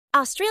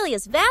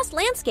Australia's vast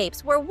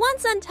landscapes were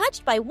once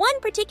untouched by one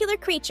particular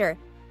creature,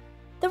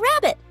 the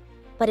rabbit.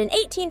 But in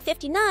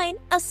 1859,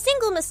 a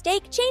single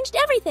mistake changed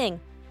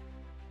everything.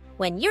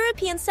 When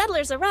European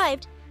settlers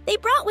arrived, they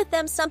brought with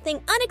them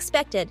something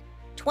unexpected: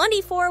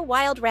 24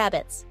 wild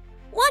rabbits.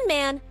 One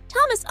man,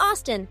 Thomas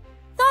Austin,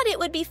 thought it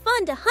would be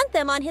fun to hunt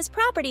them on his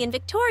property in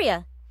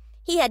Victoria.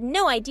 He had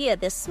no idea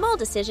this small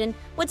decision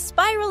would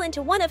spiral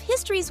into one of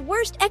history's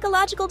worst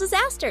ecological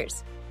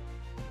disasters.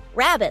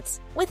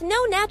 Rabbits, with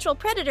no natural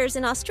predators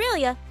in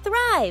Australia,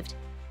 thrived.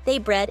 They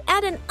bred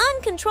at an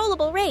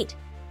uncontrollable rate.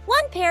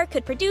 One pair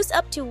could produce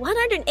up to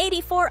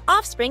 184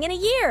 offspring in a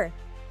year.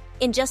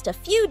 In just a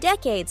few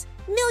decades,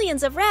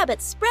 millions of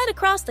rabbits spread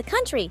across the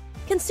country,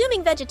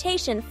 consuming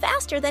vegetation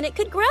faster than it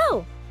could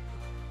grow.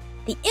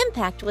 The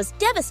impact was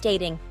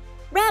devastating.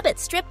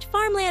 Rabbits stripped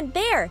farmland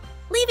bare,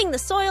 leaving the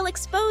soil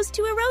exposed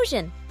to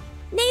erosion.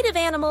 Native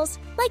animals,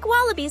 like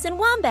wallabies and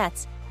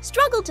wombats,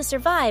 struggled to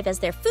survive as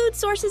their food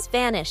sources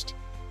vanished.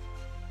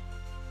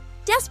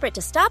 Desperate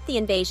to stop the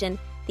invasion,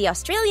 the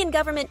Australian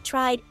government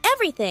tried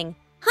everything: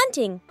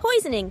 hunting,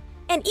 poisoning,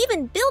 and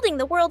even building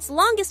the world's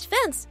longest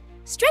fence,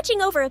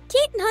 stretching over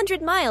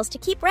 1,800 miles to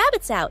keep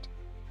rabbits out.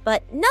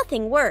 But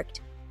nothing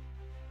worked.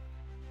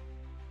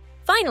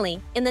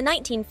 Finally, in the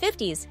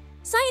 1950s,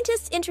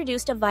 scientists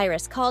introduced a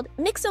virus called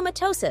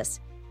myxomatosis,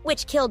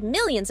 which killed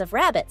millions of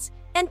rabbits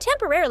and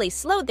temporarily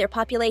slowed their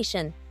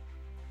population.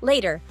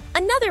 Later,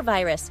 another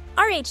virus,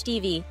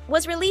 RHDV,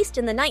 was released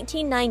in the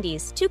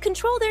 1990s to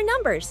control their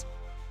numbers.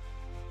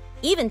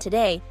 Even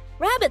today,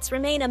 rabbits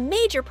remain a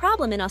major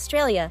problem in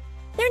Australia.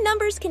 Their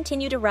numbers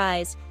continue to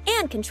rise,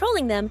 and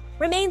controlling them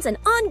remains an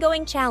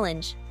ongoing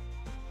challenge.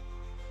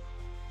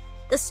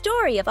 The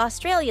story of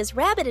Australia's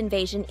rabbit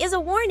invasion is a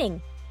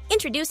warning.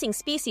 Introducing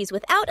species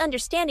without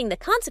understanding the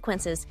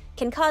consequences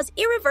can cause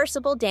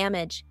irreversible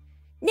damage.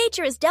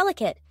 Nature is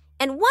delicate,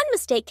 and one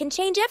mistake can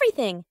change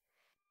everything.